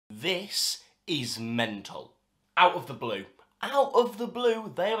This is mental. Out of the blue,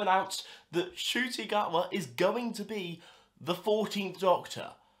 they have announced that NCUTI GATWA is going to be the 14th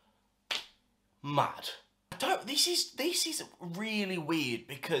Doctor. Mad. This is really weird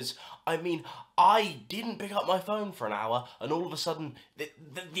because, I mean, I didn't pick up my phone for an hour and all of a sudden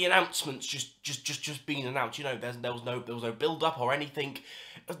the announcement's just been announced. You know, there was no build up or anything.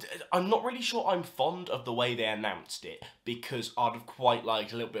 I'm not really sure I'm fond of the way they announced it because I'd have quite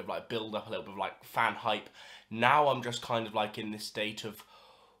liked a little bit of like build up, a little bit of like fan hype. Now I'm just kind of like in this state of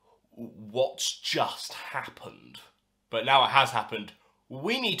what's just happened. But now it has happened.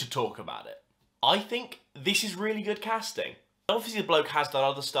 We need to talk about it. I think this is really good casting. Obviously the bloke has done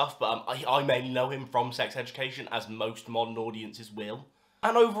other stuff, but I mainly know him from Sex Education, as most modern audiences will.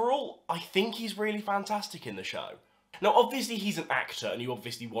 And overall, I think he's really fantastic in the show. Now obviously he's an actor, and you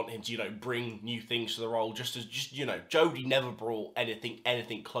obviously want him to, you know, bring new things to the role, just you know, Jodie never brought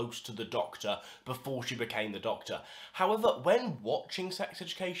anything close to the Doctor before she became the Doctor. However, when watching Sex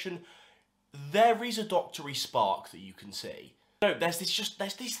Education, there is a doctory spark that you can see. No, there's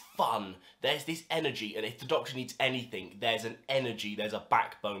this fun, there's this energy, and if the Doctor needs anything, there's an energy, there's a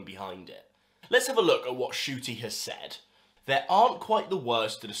backbone behind it. Let's have a look at what NCUTI has said. There aren't quite the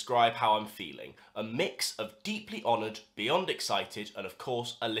words to describe how I'm feeling. A mix of deeply honoured, beyond excited, and of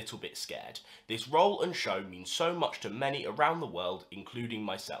course a little bit scared. This role and show means so much to many around the world, including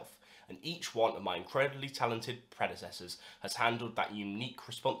myself. And each one of my incredibly talented predecessors has handled that unique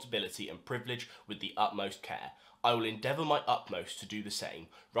responsibility and privilege with the utmost care. I will endeavour my utmost to do the same.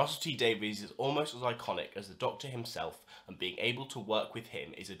 Russel T Davies is almost as iconic as the Doctor himself, and being able to work with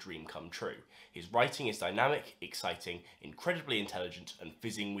him is a dream come true. His writing is dynamic, exciting, incredibly intelligent, and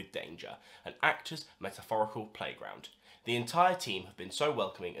fizzing with danger. An actor's metaphorical playground. The entire team have been so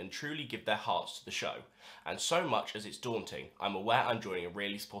welcoming and truly give their hearts to the show. And so much as it's daunting, I'm aware I'm joining a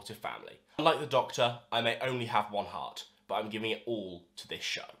really supportive family. Unlike the Doctor, I may only have one heart, but I'm giving it all to this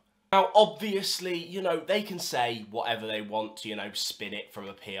show. Now, obviously, you know, they can say whatever they want to, you know, spin it from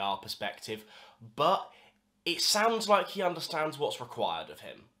a PR perspective, but it sounds like he understands what's required of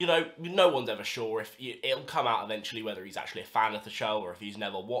him. You know, no one's ever sure if it'll come out eventually whether he's actually a fan of the show or if he's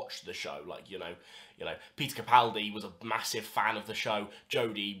never watched the show. Like, you know, Peter Capaldi was a massive fan of the show.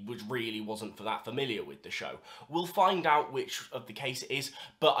 Jodie really wasn't that familiar with the show. We'll find out which of the case it is,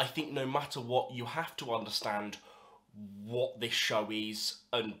 but I think no matter what, you have to understand what this show is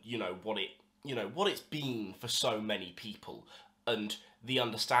and what it's been for so many people, and the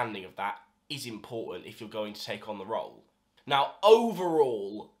understanding of that is important if you're going to take on the role. Now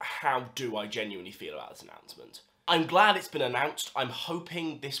overall, how do I genuinely feel about this announcement? I'm glad it's been announced. I'm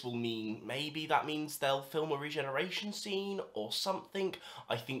hoping this will mean, maybe that means they'll film a regeneration scene or something.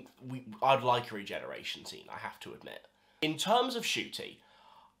 I think I'd like a regeneration scene, I have to admit. In terms of NCUTI,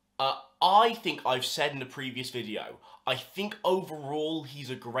 I think I've said in a previous video, I think overall he's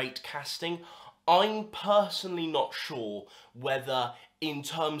a great casting. I'm personally not sure whether in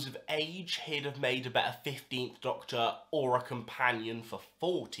terms of age he'd have made a better 15th Doctor or a companion for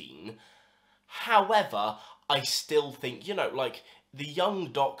 14. However, I still think, like, the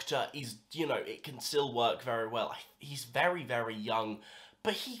young Doctor is, it can still work very well. He's very, very young,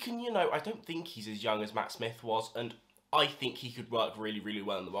 but he can, I don't think he's as young as Matt Smith was, and I think he could work really, really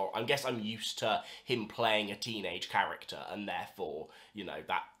well in the role. I guess I'm used to him playing a teenage character, and therefore,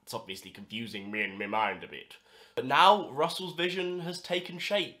 that's obviously confusing me in my mind a bit. But now, Russell's vision has taken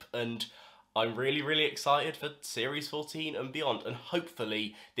shape, and I'm really, really excited for Series 14 and beyond, and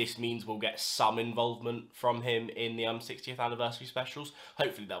hopefully this means we'll get some involvement from him in the 60th anniversary specials.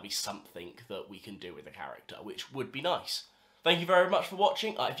 Hopefully there'll be something that we can do with the character, which would be nice. Thank you very much for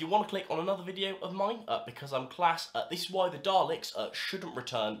watching. If you want to click on another video of mine, because I'm class, this is why the Daleks shouldn't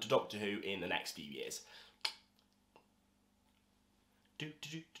return to Doctor Who in the next few years.